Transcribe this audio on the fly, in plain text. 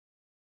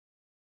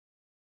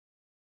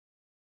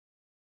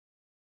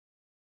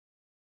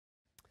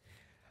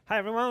Hi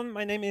everyone,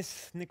 my name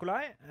is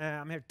Nikolai.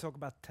 I'm here to talk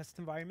about test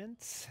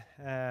environments,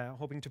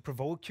 hoping to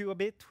provoke you a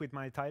bit with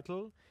my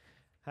title.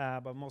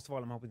 But most of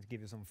all, I'm hoping to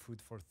give you some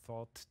food for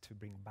thought to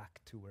bring back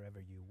to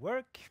wherever you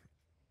work.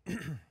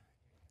 I'm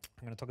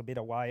going to talk a bit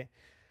of why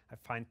I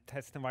find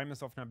test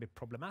environments often a bit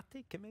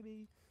problematic, and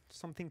maybe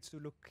some things to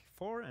look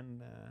for,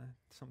 and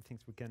some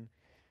things we can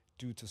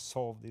do to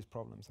solve these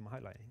problems I'm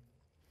highlighting.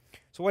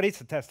 So what is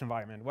a test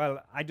environment? Well,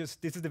 this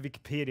is the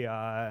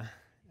Wikipedia,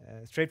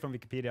 straight from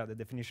Wikipedia, the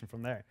definition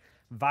from there.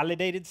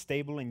 Validated,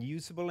 stable, and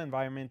usable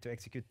environment to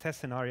execute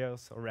test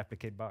scenarios or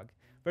replicate bug.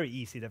 Very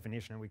easy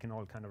definition, and we can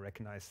all kind of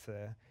recognize,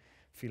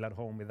 feel at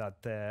home with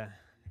that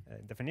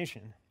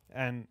definition.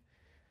 And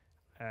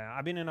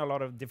I've been in a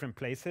lot of different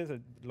places, a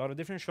lot of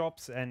different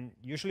shops, and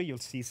usually you'll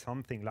see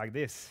something like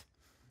this.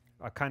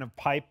 A kind of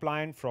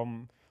pipeline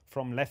from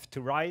left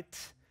to right,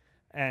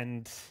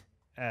 and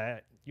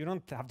you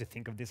don't have to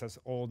think of this as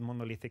old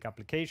monolithic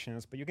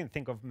applications, but you can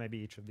think of maybe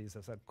each of these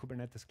as a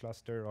Kubernetes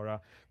cluster or a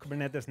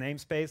Kubernetes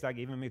namespace. Like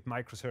even with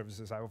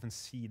microservices, I often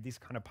see this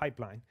kind of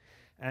pipeline.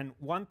 And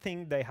one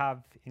thing they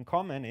have in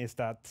common is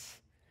that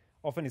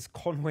often it's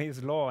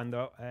Conways Law and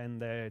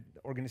the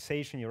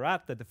organization you're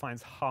at that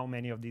defines how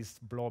many of these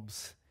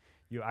blobs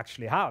you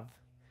actually have,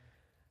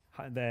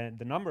 the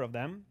number of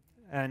them.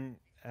 And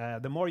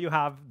the more you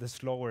have, the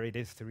slower it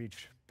is to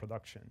reach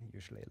production,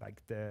 usually.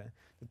 Like the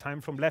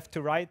time from left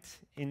to right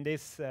in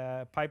this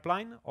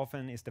pipeline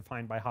often is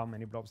defined by how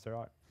many blobs there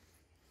are.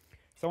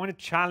 So I want to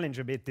challenge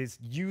a bit this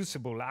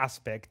usable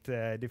aspect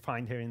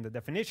defined here in the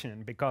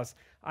definition, because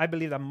I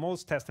believe that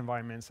most test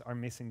environments are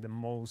missing the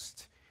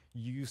most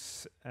the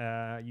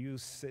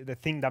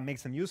thing that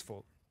makes them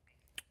useful,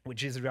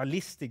 which is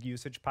realistic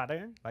usage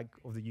pattern, like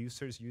of the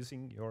users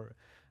using your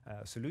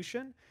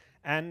solution,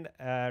 and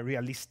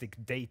realistic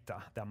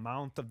data, the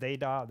amount of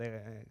data,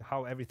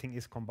 how everything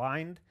is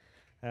combined.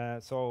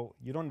 So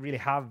you don't really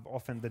have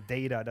often the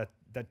data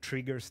that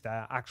triggers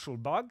the actual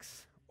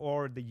bugs,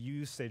 or the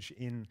usage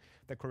in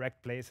the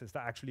correct places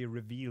that actually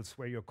reveals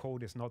where your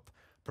code is not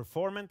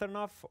performant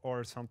enough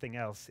or something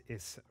else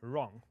is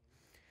wrong.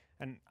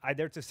 And I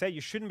dare to say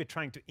you shouldn't be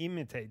trying to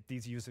imitate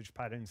these usage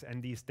patterns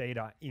and these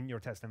data in your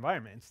test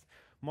environments.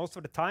 Most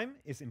of the time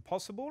it's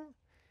impossible,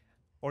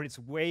 or it's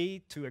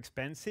way too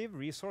expensive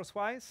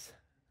resource-wise.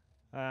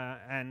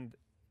 And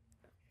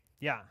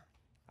yeah,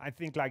 I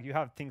think like you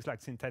have things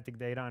like synthetic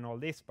data and all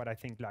this, but I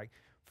think like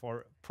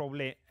for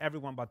probably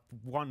everyone but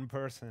one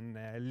person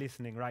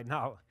listening right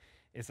now,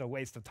 it's a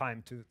waste of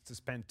time to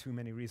spend too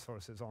many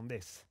resources on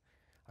this.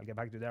 I'll get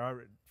back to there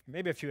are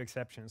maybe a few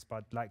exceptions,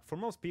 but like for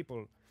most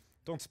people,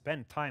 don't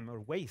spend time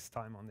or waste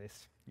time on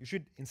this. You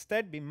should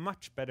instead be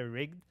much better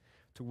rigged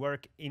to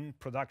work in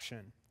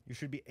production. You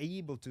should be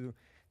able to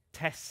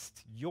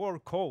test your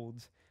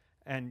code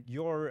and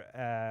your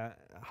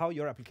how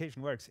your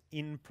application works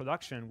in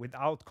production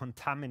without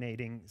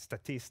contaminating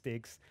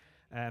statistics,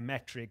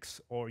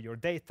 metrics, or your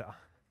data.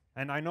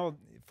 And I know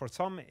for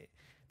some,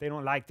 they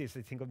don't like this.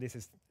 They think of this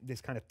as this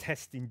kind of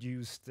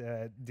test-induced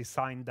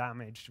design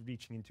damage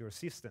reaching into your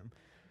system.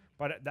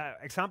 But the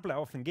example I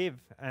often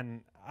give,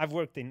 and I've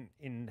worked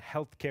in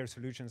healthcare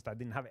solutions that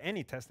didn't have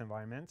any test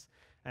environments,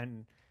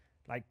 and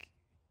like,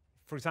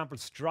 for example,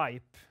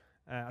 Stripe,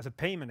 as a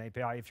payment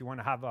API, if you want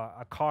to have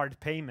a card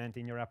payment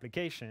in your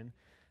application,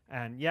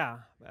 and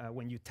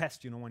when you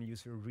test, you don't want to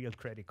use your real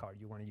credit card.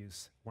 You want to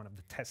use one of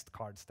the test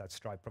cards that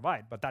Stripe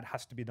provide, but that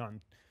has to be done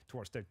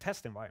towards their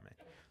test environment.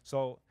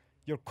 So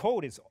your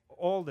code is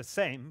all the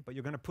same, but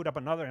you're going to put up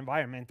another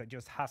environment that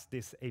just has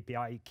this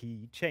API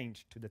key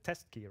change to the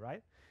test key,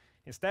 right?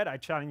 Instead, I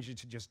challenge you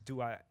to just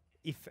do a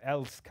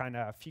if-else kind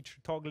of feature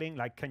toggling,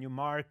 like can you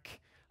mark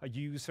a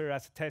user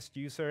as a test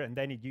user, and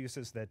then it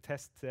uses the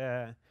test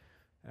the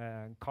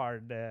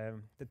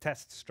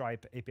test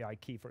Stripe API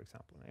key, for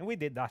example. And we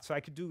did that, so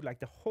I could do like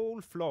the whole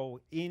flow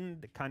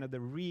in the kind of the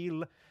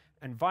real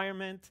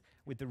environment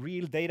with the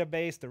real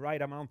database, the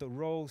right amount of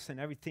rows and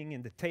everything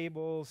in the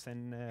tables,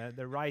 and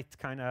the right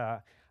kind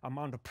of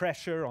amount of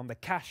pressure on the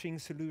caching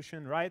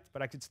solution, right?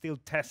 But I could still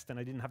test, and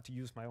I didn't have to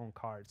use my own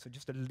card. So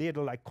just a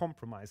little like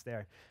compromise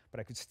there, but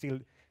I could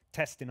still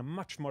test in a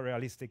much more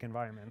realistic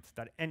environment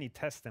than any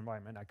test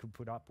environment I could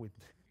put up with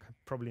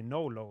probably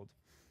no load.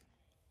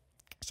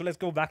 So let's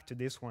go back to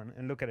this one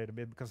and look at it a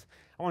bit, because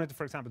I wanted to,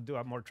 for example, do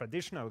a more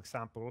traditional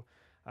example,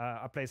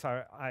 a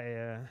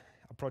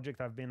project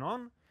I've been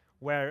on,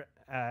 where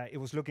it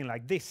was looking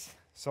like this.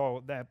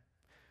 So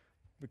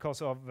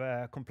because of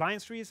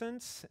compliance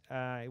reasons,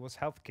 it was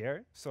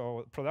healthcare,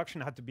 so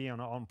production had to be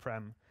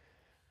on-prem.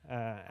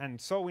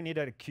 And so we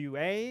needed a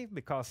QA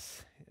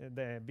because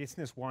the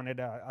business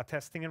wanted a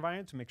testing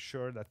environment to make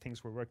sure that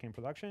things were working in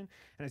production.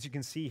 And as you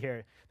can see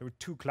here, there were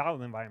two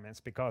cloud environments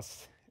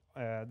because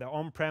the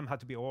on-prem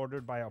had to be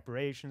ordered by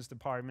operations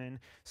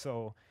department.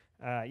 So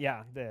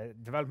the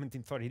development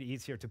team thought it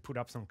easier to put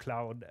up some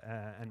cloud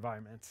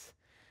environments.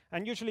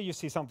 And usually you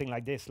see something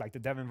like this, like the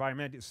dev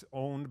environment is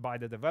owned by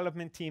the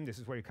development team. This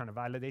is where you kind of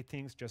validate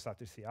things just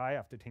after CI,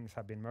 after things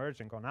have been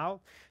merged and gone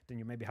out. Then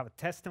you maybe have a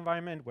test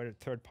environment where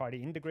third-party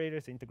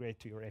integrators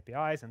integrate to your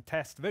APIs and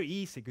test. Very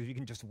easy, because you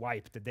can just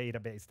wipe the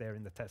database there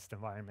in the test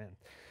environment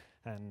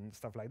and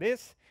stuff like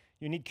this.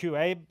 You need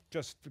QA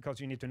just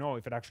because you need to know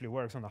if it actually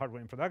works on the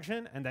hardware in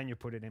production, and then you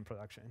put it in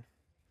production.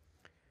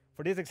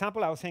 For this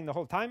example, I was saying the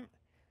whole time,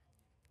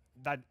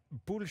 that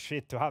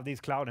bullshit to have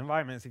these cloud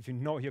environments if you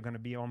know you're going to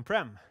be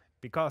on-prem,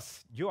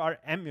 because you are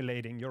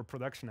emulating your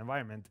production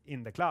environment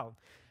in the cloud.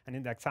 And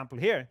in the example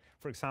here,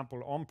 for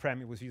example,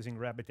 on-prem it was using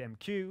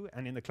RabbitMQ,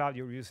 and in the cloud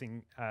you're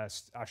using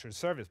Azure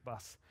Service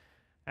Bus.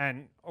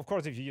 And of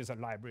course, if you use a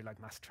library like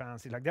mass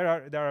transit, like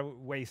there are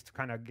ways to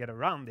kind of get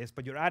around this,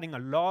 but you're adding a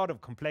lot of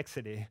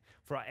complexity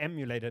for an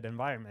emulated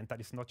environment that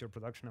is not your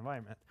production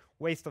environment.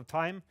 Waste of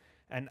time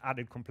and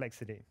added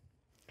complexity.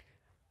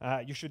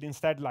 You should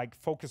instead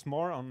focus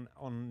more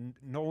on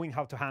knowing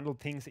how to handle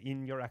things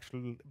in your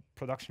actual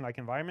production-like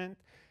environment,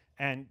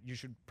 and you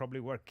should probably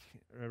work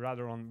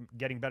rather on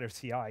getting better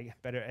CI,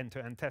 better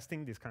end-to-end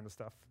testing, this kind of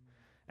stuff.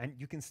 And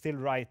you can still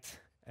write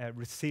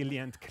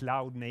resilient,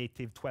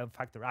 cloud-native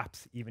 12-factor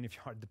apps, even if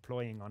you are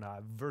deploying on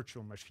a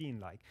virtual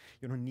machine.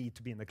 You don't need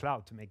to be in the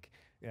cloud to make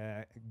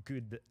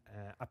good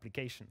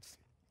applications.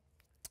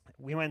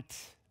 We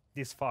went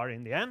this far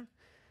in the end.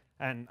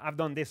 And I've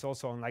done this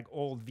also on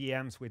old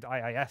VMs with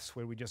IIS,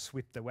 where we just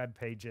sweep the web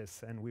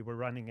pages and we were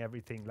running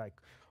everything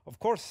of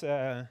course,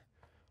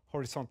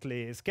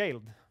 horizontally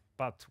scaled,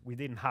 but we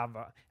didn't have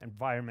an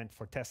environment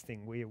for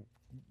testing. We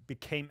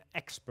became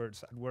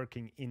experts at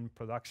working in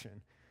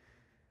production.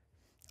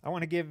 I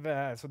want to give,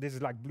 so this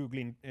is blue,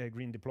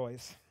 green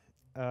deploys.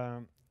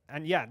 And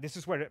yeah, this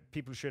is where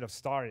people should have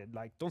started.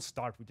 Don't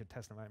start with your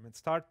test environment.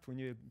 Start when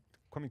you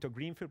coming to a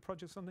greenfield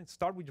project or something,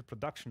 start with your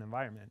production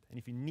environment. And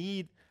if you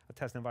need a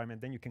test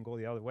environment, then you can go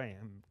the other way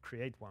and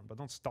create one. But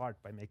don't start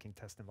by making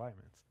test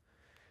environments.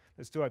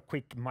 Let's do a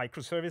quick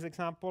microservice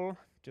example.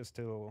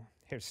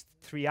 Here's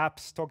 3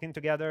 apps talking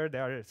together. They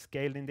are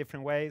scaled in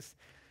different ways.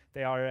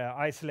 They are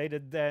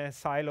isolated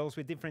silos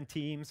with different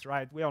teams,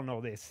 right? We all know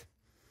this.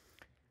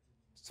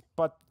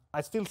 But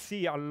I still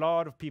see a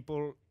lot of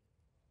people,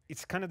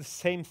 it's kind of the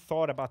same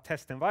thought about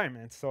test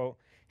environments. So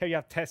here you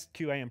have test,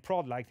 QA, and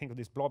prod, think of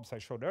these blobs I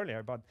showed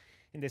earlier, but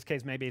in this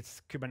case, maybe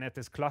it's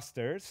Kubernetes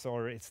clusters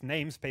or it's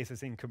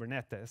namespaces in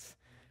Kubernetes.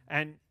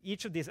 And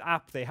each of these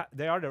apps,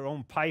 they are their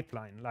own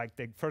pipeline.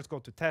 They first go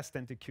to test,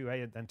 then to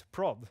QA, and then to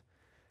prod.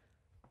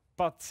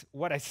 But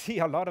what I see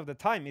a lot of the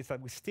time is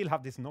that we still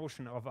have this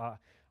notion of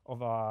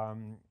a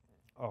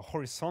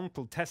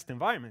horizontal test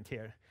environment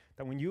here.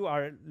 That when you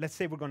are, let's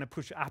say we're going to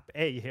push app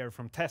A here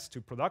from test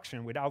to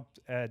production without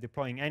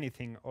deploying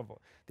anything of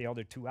the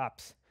other 2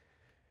 apps.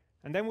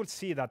 And then we'll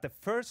see that the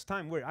first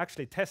time we're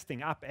actually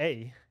testing app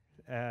A,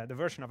 the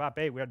version of app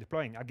A we are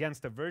deploying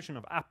against the version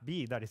of app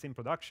B that is in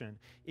production,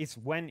 is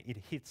when it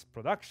hits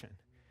production.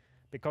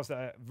 Because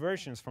the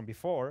versions from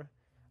before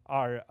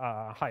are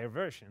a higher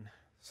version.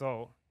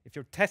 So if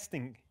you're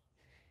testing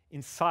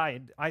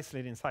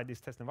isolated inside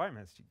these test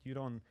environments, you're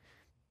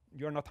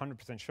not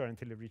 100% sure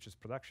until it reaches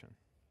production.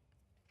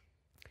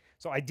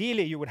 So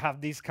ideally, you would have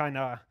this kind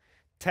of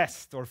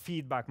test or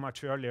feedback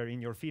much earlier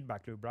in your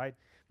feedback loop, right?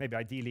 Maybe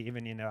ideally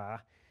even in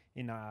a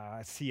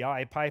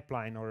CI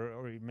pipeline,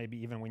 or maybe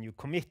even when you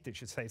commit, it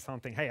should say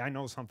something, hey, I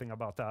know something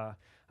about an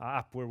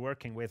app we're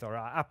working with, or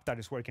an app that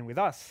is working with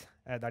us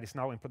that is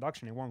now in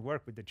production. It won't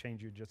work with the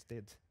change you just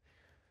did.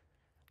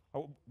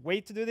 A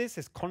way to do this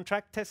is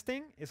contract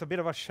testing. It's a bit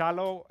of a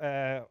shallow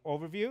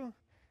overview.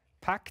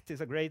 Pact is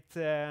a great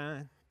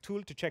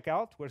tool to check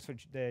out. Works for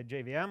the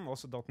JVM,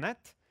 also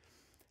 .NET.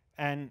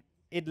 And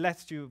it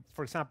lets you,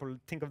 for example,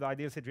 think of the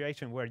ideal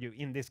situation where you,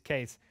 in this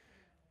case,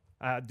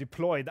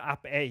 deployed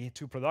app A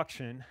to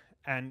production,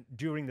 and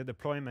during the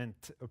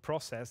deployment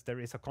process, there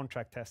is a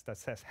contract test that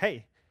says,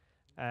 hey,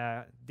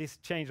 this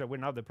change that we're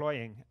now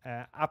deploying,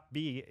 app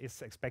B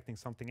is expecting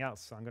something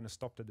else, so I'm going to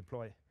stop the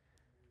deploy.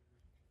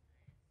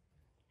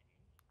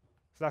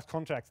 So that's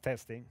contract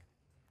testing.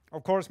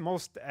 Of course,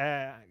 most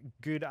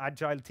good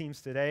agile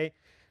teams today,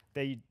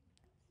 they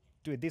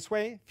do it this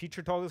way: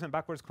 feature toggles and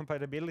backwards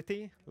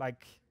compatibility.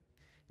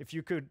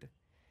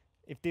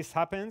 If this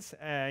happens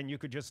and you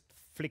could just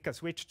flick a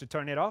switch to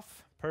turn it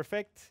off,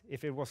 perfect.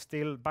 If it was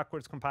still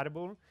backwards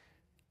compatible,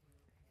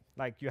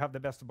 you have the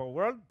best of both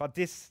worlds. But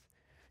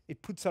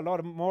it puts a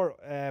lot more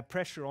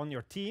pressure on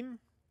your team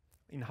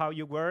in how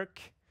you work,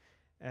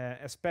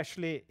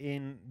 especially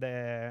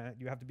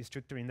you have to be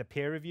stricter in the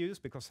peer reviews,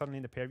 because suddenly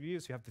in the peer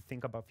reviews you have to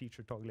think about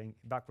feature toggling,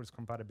 backwards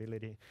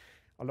compatibility,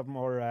 a lot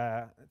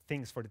more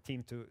things for the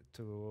team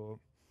to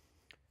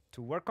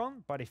work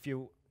on. But if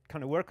you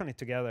kind of work on it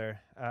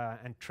together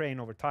and train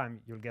over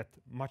time, you'll get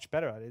much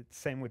better at it.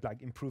 Same with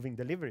improving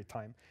delivery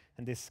time.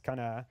 And this kind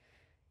of,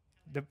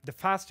 the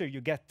faster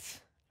you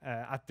get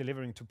at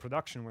delivering to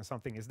production when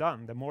something is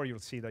done, the more you'll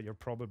see that you're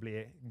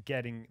probably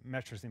getting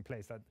measures in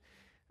place that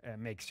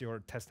makes your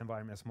test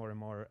environments more and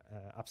more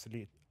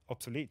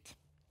obsolete.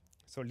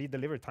 So lead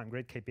delivery time,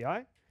 great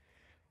KPI.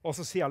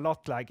 Also see a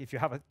lot, like if you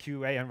have a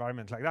QA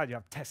environment like that, you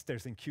have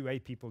testers and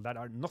QA people that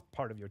are not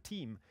part of your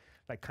team,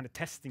 like kind of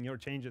testing your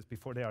changes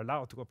before they are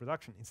allowed to go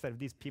production, instead of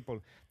these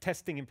people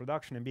testing in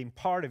production and being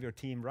part of your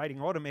team,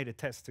 writing automated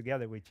tests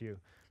together with you.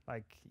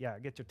 Like, yeah,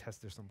 get your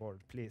testers on board,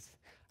 please.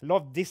 I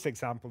love this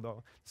example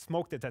though,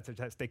 smoke detector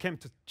test. They came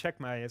to check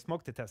my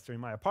smoke detector in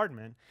my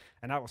apartment,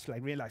 and I was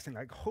like realizing,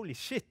 like, holy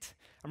shit,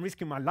 I'm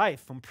risking my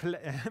life from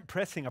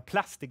pressing a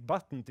plastic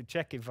button to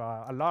check if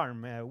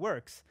alarm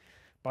works.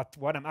 But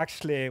what I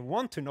actually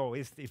want to know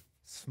is if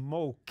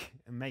smoke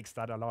makes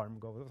that alarm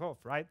go off,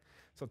 right?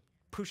 So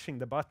pushing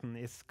the button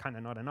is kind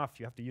of not enough.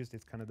 You have to use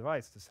this kind of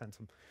device to send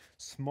some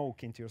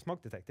smoke into your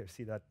smoke detector,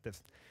 see that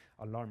this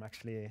alarm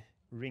actually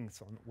rings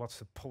on what's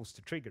supposed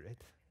to trigger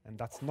it. And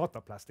that's not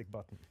a plastic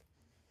button.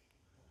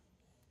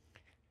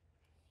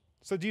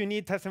 So do you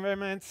need test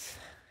environments?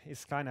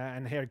 It's kind of,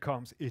 and here it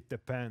comes, it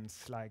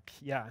depends. Like,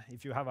 yeah,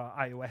 if you have an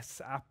iOS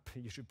app,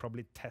 you should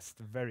probably test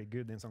very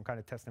good in some kind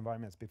of test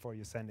environments before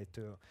you send it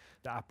to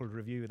the Apple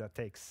review that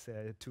takes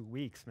 2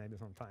 weeks, maybe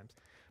sometimes.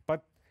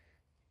 But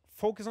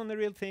focus on the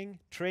real thing,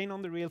 train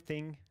on the real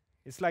thing.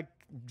 It's like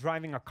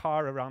driving a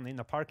car around in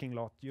a parking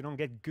lot. You don't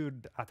get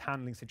good at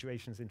handling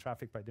situations in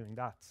traffic by doing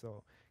that.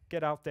 So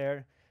get out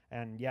there,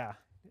 and yeah,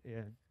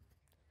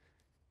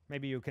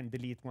 maybe you can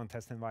delete one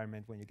test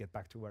environment when you get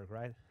back to work,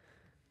 right?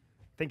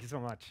 Thank you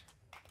so much.